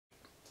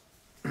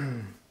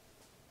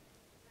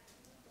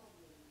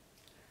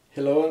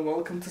Hello and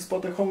welcome to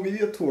Spotahome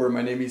video tour.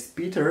 My name is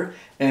Peter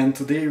and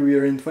today we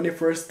are in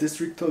 21st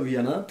district of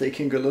Vienna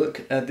taking a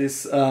look at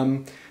this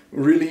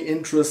really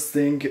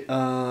interesting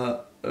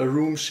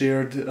room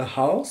shared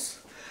house.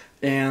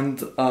 And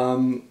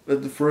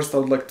first I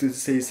would like to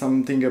say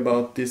something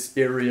about this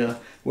area,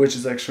 which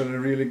is actually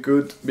really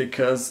good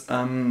because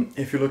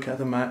if you look at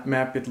the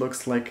map it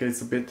looks like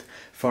it's a bit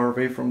far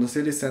away from the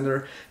city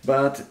center,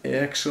 but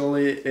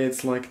actually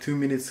it's like 2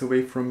 minutes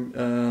away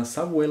from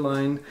subway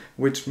line,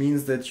 which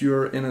means that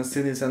you're in a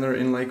city center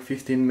in like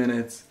 15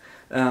 minutes.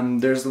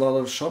 There's a lot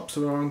of shops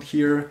around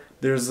here,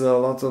 there's a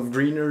lot of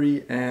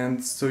greenery,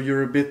 and so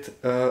you're a bit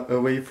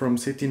away from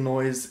city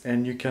noise,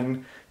 and you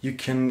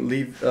can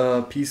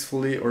live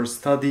peacefully or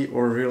study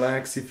or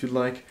relax if you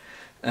like,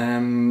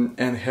 and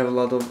have a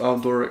lot of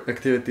outdoor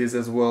activities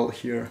as well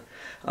here.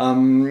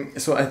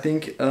 So I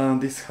think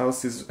this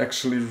house is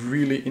actually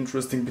really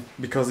interesting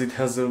because it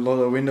has a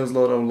lot of windows, a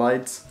lot of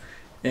lights,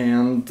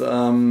 and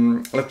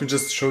let me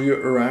just show you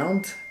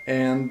around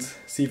and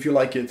see if you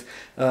like it.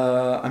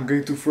 I'm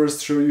going to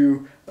first show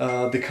you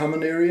the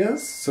common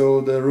areas,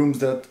 so the rooms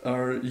that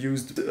are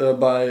used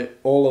by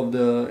all of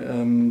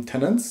the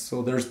tenants.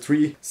 So there's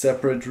 3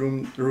 separate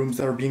rooms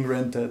that are being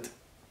rented.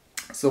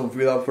 So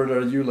without further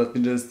ado, let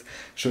me just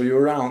show you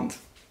around.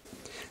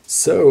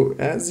 So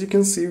as you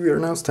can see, we are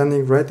now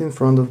standing right in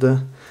front of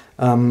the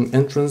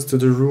entrance to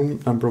the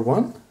room number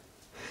 1.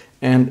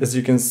 And as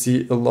you can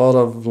see, a lot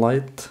of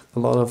light, a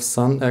lot of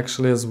sun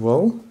actually as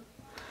well.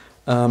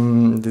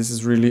 This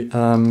is really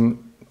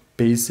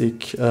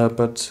basic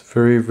but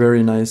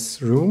very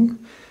nice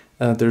room.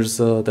 There's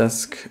a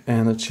desk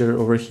and a chair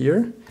over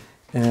here,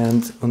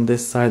 and on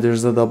this side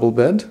there's a double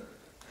bed,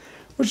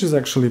 which is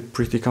actually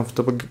pretty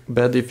comfortable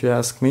bed if you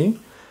ask me,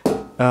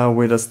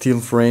 with a steel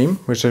frame,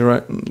 which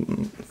I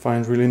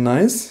find really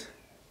nice.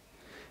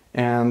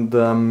 And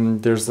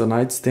there's a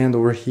nightstand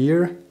over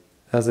here,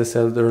 as I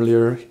said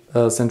earlier,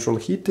 central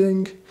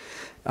heating.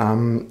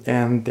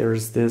 And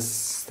there's this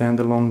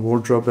standalone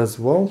wardrobe as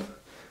well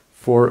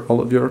for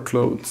all of your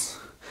clothes.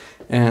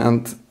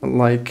 And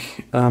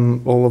like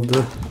all of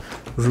the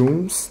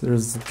rooms,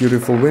 there's a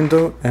beautiful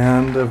window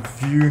and a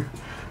view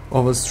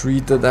of a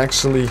street that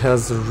actually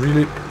has a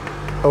really...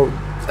 Oh,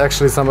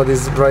 actually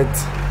somebody's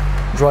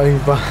driving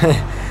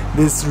by.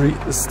 This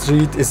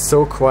street is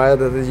so quiet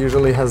that it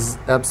usually has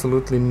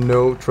absolutely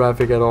no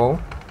traffic at all.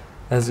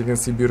 As you can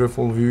see,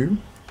 beautiful view.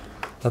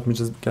 Let me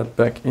just get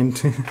back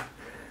into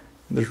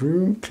the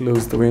room,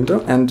 close the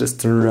window, and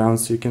just turn around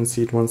so you can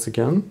see it once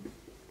again.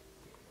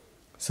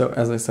 So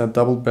as I said,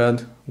 double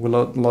bed with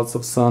lots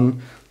of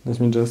sun. Let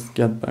me just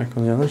get back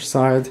on the other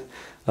side.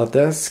 A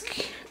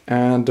desk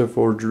and a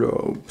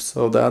wardrobe.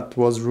 So that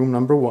was room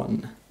number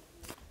 1.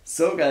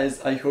 So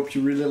guys, I hope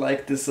you really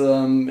like this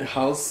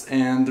house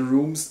and the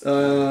rooms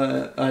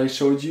I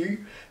showed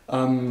you.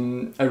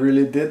 I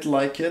really did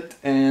like it,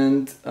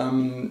 and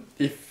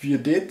if you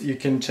did, you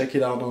can check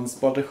it out on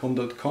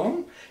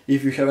spotahome.com.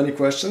 If you have any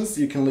questions,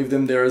 you can leave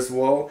them there as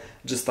well.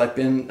 Just type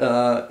in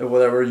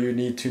whatever you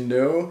need to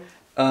know,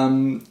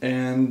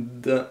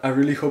 and I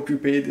really hope you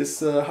pay this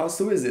house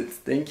a visit.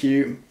 Thank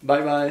you.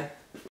 Bye bye.